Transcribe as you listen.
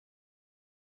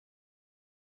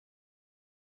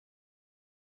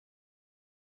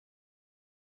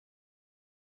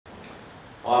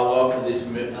Hi, welcome to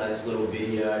this little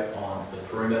video on the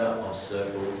perimeter of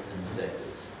circles and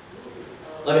sectors.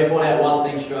 Let me point out one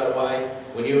thing straight away.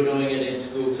 When you were doing it in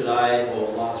school today or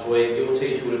last week, your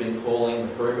teacher would have been calling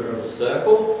the perimeter of a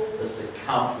circle the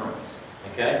circumference.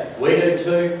 Okay? We do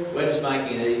too. We're just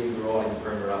making it easy by writing the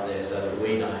perimeter up there so that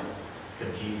we don't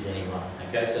confuse anyone.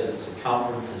 Okay? So the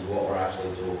circumference is what we're actually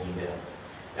talking about.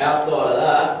 Outside of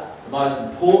that, the most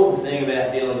important thing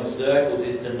about dealing with circles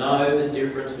is to know the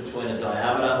difference between a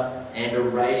diameter and a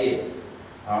radius.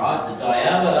 Alright, the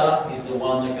diameter is the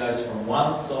one that goes from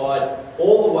one side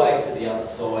all the way to the other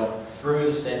side through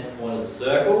the centre point of the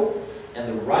circle, and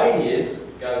the radius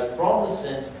goes from the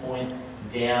centre point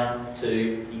down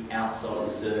to the outside of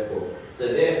the circle. So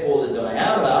therefore the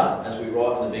diameter, as we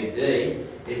write in the big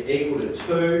D, is equal to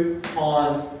 2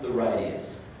 times the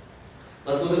radius.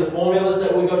 Let's look at the formulas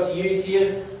that we've got to use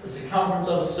here. The circumference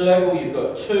of a circle, you've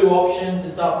got two options.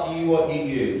 It's up to you what you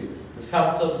use. The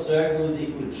circumference of a circle is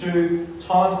equal to 2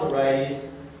 times the radius,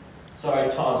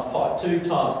 times pi, 2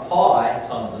 times pi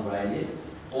times the radius,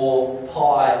 or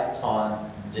pi times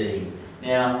d.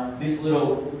 Now, this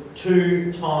little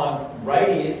 2 times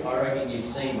radius, I reckon you've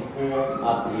seen before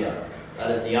up here.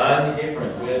 That is the only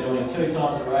difference. We're doing 2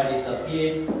 times the radius up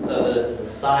here so that it's the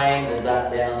same as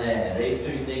that down there. These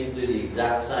two things do the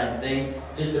exact same thing.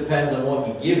 Just depends on what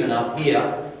you're given up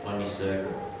here on your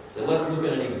circle. So let's look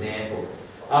at an example.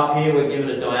 Up here we're given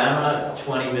a diameter, it's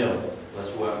 20 mil. Let's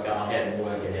go ahead and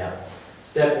work it out.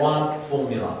 Step 1,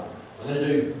 formula. I'm going to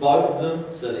do both of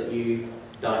them so that you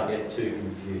don't get too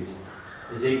confused.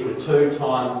 Is equal to 2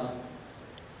 times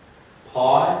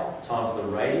pi times the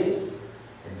radius,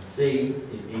 and C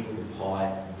is equal to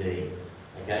pi d.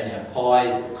 Okay, now pi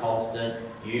is the constant.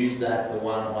 Use that, the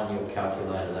one on your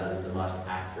calculator. That is the most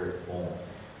accurate form.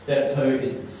 Step 2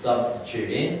 is to substitute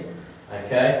in.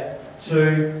 Okay,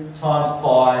 2 times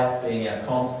pi being our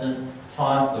constant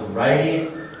times the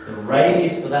radius. The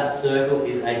radius for that circle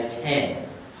is a 10.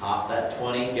 Half that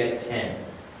 20, get 10.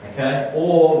 Okay,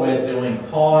 or we're doing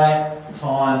pi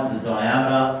times the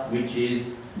diameter, which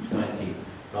is 20.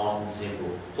 Nice and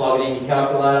simple. Plug it in your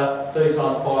calculator. 2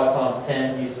 times pi times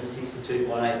 10 gives me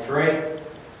 62.83.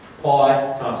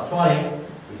 Pi times 20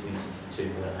 gives me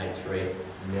 62.83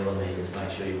 millimetres. Make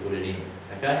sure you put it in.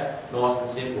 Okay? Nice and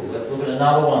simple. Let's look at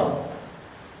another one.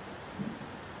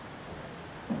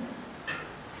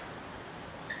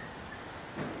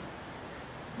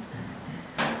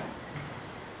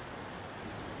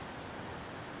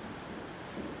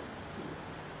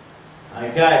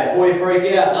 Okay, before you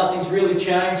freak out, nothing's really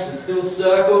changed. It's still a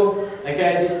circle.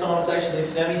 Okay, this time it's actually a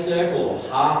semicircle or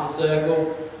half a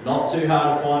circle. Not too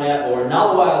hard to find out. Or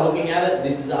another way of looking at it, and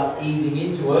this is us easing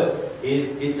into it, is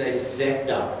it's a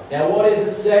sector. Now what is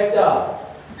a sector?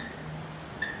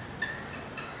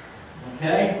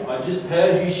 Okay, I just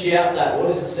heard you shout that. What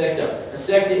is a sector? A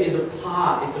sector is a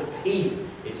part, it's a piece,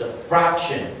 it's a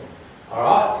fraction.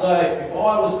 Alright, so if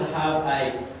I was to have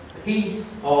a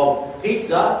piece of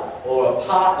pizza or a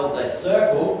part of the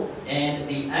circle and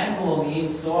the angle on the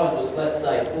inside was, let's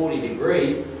say, 40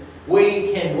 degrees,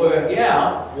 we can work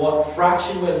out what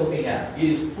fraction we're looking at. It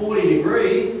is 40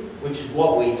 degrees, which is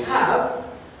what we have,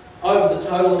 over the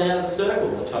total amount of the circle.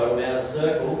 The total amount of the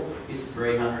circle is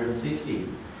 360.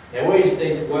 Now we just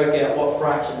need to work out what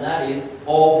fraction that is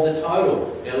of the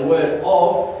total. Now the word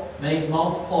of means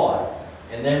multiply.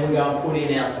 And then we go and put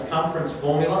in our circumference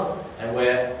formula, and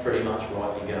we're pretty much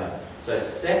right to go. So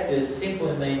sectors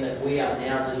simply mean that we are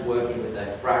now just working with a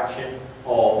fraction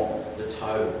of the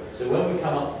total. So when we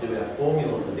come up to do our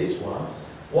formula for this one,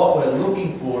 what we're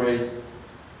looking for is,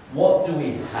 what do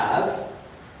we have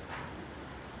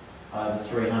over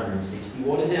 360?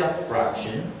 What is our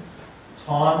fraction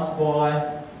times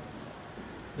by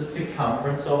the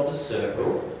circumference of the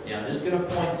circle? Now I'm just going to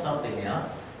point something out.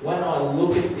 When I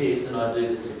look at this and I do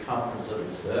the circumference of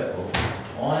the circle,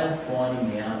 I am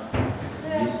finding out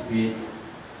this bit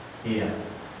here.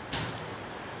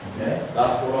 Okay?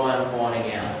 That's what I am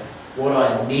finding out. What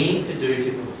I need to do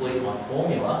to complete my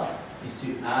formula is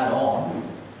to add on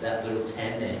that little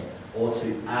 10 there. Or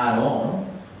to add on,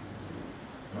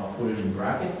 and I'll put it in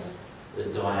brackets, the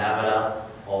diameter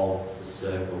of the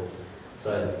circle.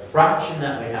 So the fraction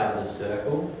that we have of the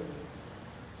circle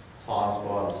times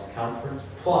by the circumference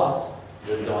plus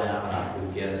the diameter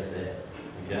will get us there.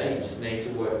 Okay, you just need to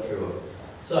work through it.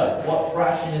 So, what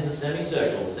fraction is a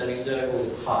semicircle? A semicircle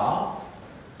is half,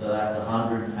 so that's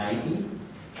 180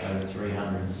 over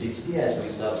 360 as we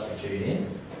substitute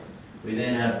in. We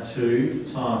then have 2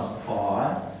 times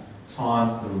pi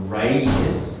times the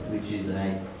radius, which is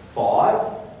a 5,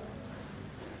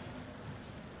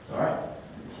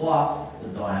 plus the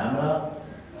diameter,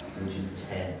 which is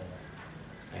 10.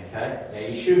 Okay, now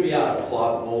you should be able to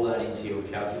plug all that into your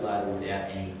calculator without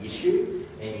any issue,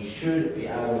 and you should be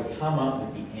able to come up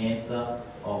with the answer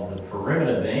of the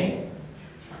perimeter being,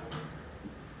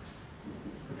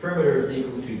 the perimeter is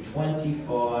equal to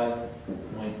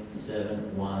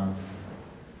 25.71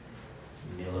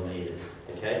 millimetres.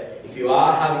 Okay, if you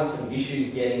are having some issues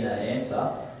getting that answer,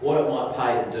 what it might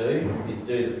pay to do is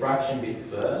do the fraction bit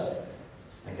first.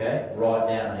 Okay, write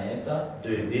down an answer,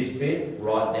 do this bit,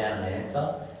 write down an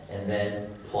answer, and then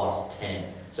plus 10.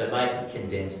 So make it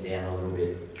condense down a little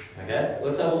bit. Okay,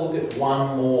 let's have a look at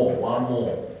one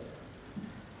more.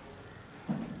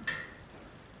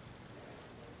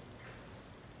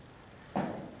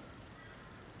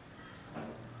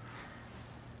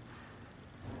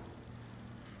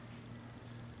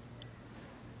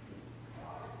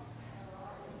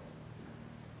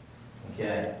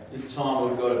 Okay, this time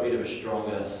we've got a bit of a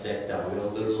stronger sector. We've got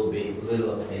a little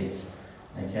piece.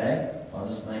 Okay, I'll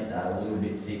just make that a little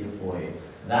bit thicker for you.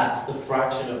 That's the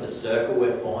fraction of the circle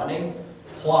we're finding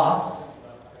plus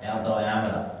our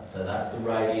diameter. So that's the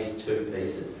radius 2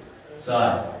 pieces.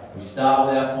 So we start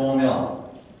with our formula.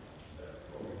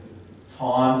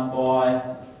 Times by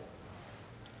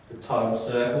the total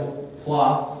circle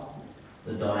plus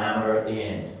the diameter at the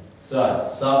end. So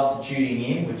substituting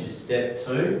in, which is step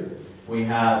 2, we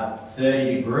have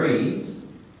 30 degrees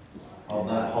of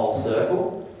that whole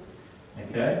circle.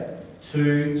 Okay,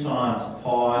 2 times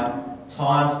pi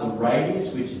times the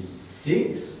radius, which is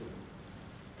 6,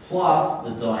 plus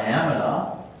the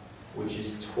diameter, which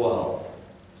is 12.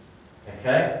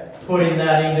 Okay, putting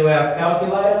that into our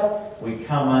calculator, we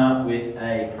come out with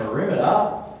a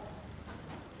perimeter,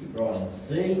 keep writing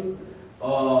C,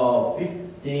 of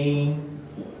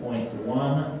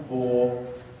 15.14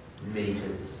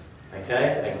 metres.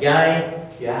 Okay, again,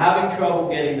 if you're having trouble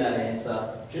getting that answer,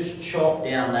 just chop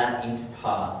down that into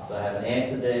parts. So have an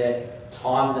answer there,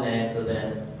 times an answer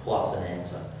then, plus an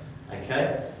answer.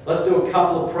 Okay, let's do a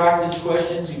couple of practice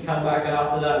questions. You come back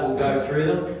after that, we'll go through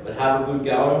them, but have a good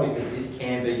go at them because this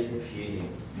can be confusing.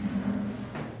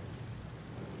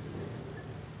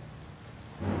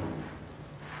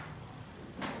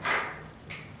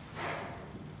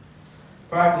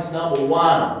 Practice number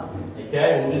 1.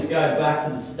 Okay, we'll just go back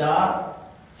to the start.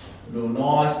 Do a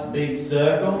nice big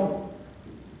circle.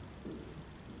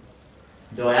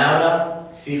 Diameter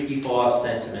 55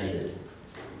 centimetres.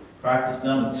 Practice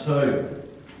number 2.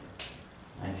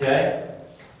 Okay.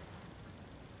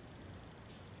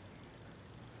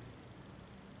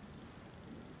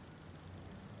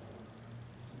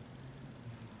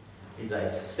 Is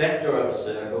a sector of a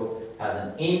circle, has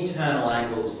an internal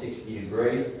angle of 60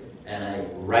 degrees and a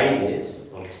radius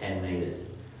of 10 metres.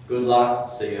 Good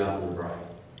luck, see you after the break.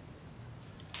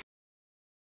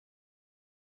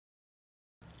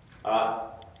 Alright,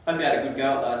 hope you had a good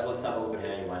go at those. Let's have a look at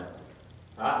how you went.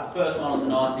 Alright, the first one is a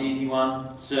nice easy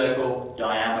one. Circle,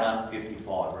 diameter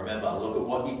 55. Remember, look at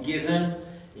what you're given.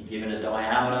 You're given a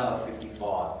diameter of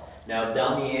 55. Now I've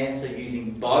done the answer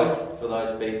using both for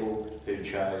those people who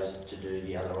chose to do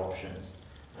the other options.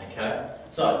 Okay,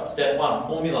 so step 1,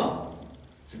 formula.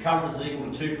 Circumference is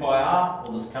equal to 2 pi r,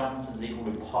 or the circumference is equal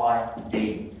to pi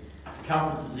d.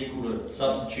 Circumference is equal to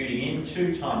substituting in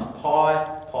 2 times pi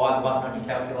the button on your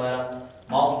calculator,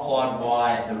 multiplied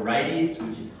by the radius,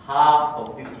 which is half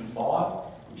of 55,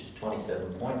 which is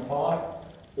 27.5,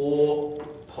 or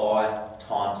pi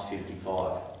times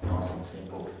 55. Nice and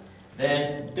simple.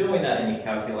 Then, doing that in your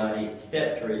calculator,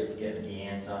 step 3 is to get the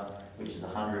answer, which is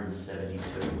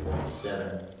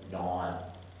 172.79.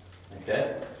 Okay,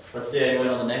 let's see how you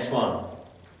went on the next one.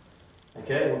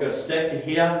 Okay, we've got a sector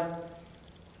here,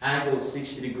 angle of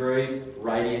 60 degrees,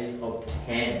 radius of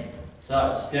 10. So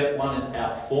step 1 is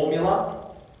our formula.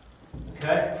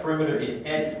 Okay, perimeter is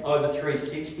x over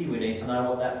 360. We need to know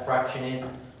what that fraction is,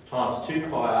 times 2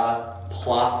 pi r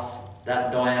plus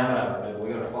that diameter. Remember,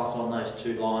 we've got a plus on those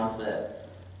 2 lines there.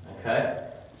 Okay,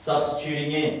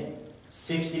 substituting in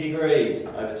 60 degrees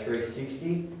over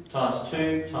 360 times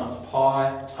 2 times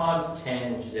pi times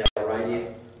 10, which is our radius,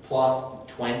 plus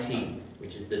 20,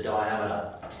 which is the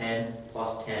diameter. 10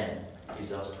 plus 10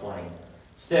 gives us 20.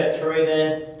 Step 3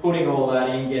 then, putting all that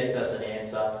in gets us an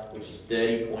answer, which is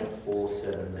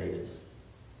 30.47 metres.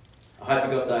 I hope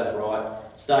you got those right.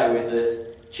 Stay with us.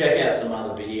 Check out some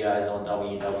other videos on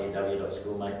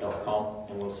www.schoolmate.com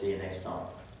and we'll see you next time.